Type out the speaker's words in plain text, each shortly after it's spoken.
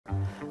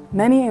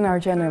Many in our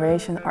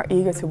generation are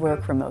eager to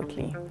work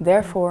remotely.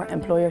 Therefore,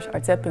 employers are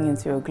tapping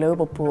into a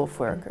global pool of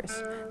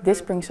workers. This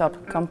brings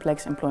up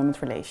complex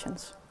employment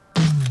relations.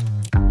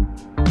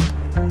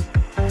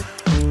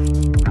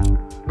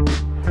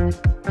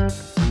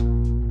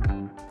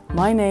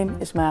 My name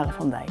is Mare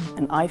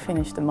and I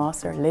finished the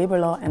Master Labour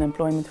Law and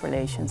Employment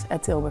Relations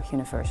at Tilburg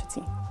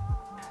University.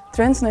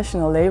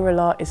 Transnational labour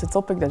law is a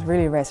topic that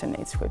really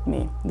resonates with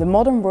me. The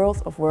modern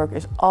world of work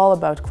is all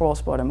about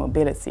cross-border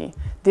mobility.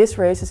 This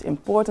raises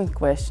important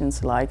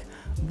questions like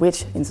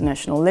which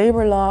international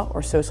labour law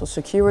or social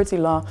security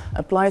law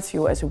apply to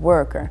you as a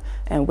worker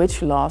and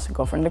which laws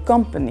govern the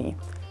company.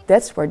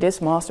 That's where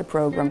this master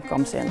program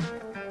comes in.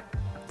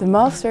 The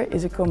master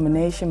is a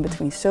combination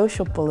between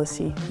social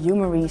policy,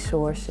 human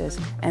resources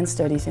and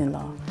studies in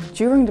law.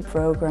 During the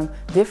program,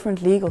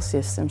 different legal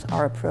systems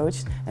are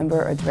approached and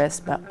were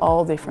addressed by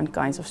all different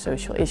kinds of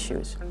social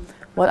issues.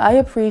 What I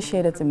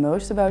appreciated the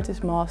most about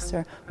this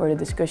master were the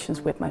discussions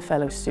with my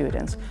fellow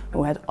students,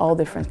 who had all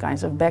different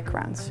kinds of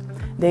backgrounds.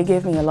 They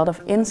gave me a lot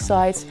of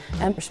insights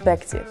and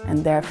perspective,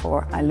 and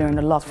therefore I learned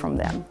a lot from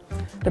them.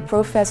 The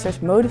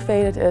professors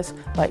motivated us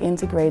by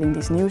integrating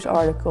these news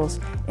articles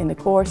in the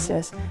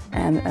courses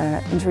and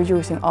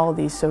introducing all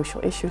these social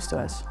issues to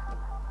us.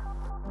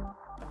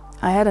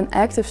 I had an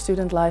active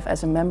student life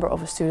as a member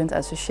of a student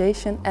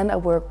association and I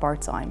work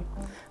part-time.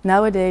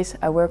 Nowadays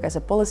I work as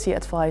a policy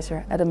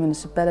advisor at a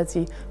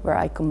municipality where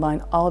I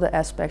combine all the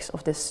aspects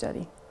of this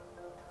study.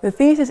 The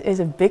thesis is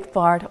a big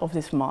part of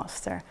this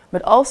master,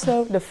 but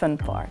also the fun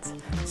part.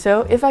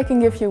 So if I can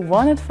give you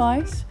one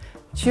advice,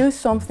 choose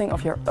something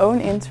of your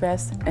own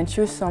interest and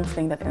choose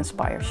something that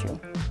inspires you.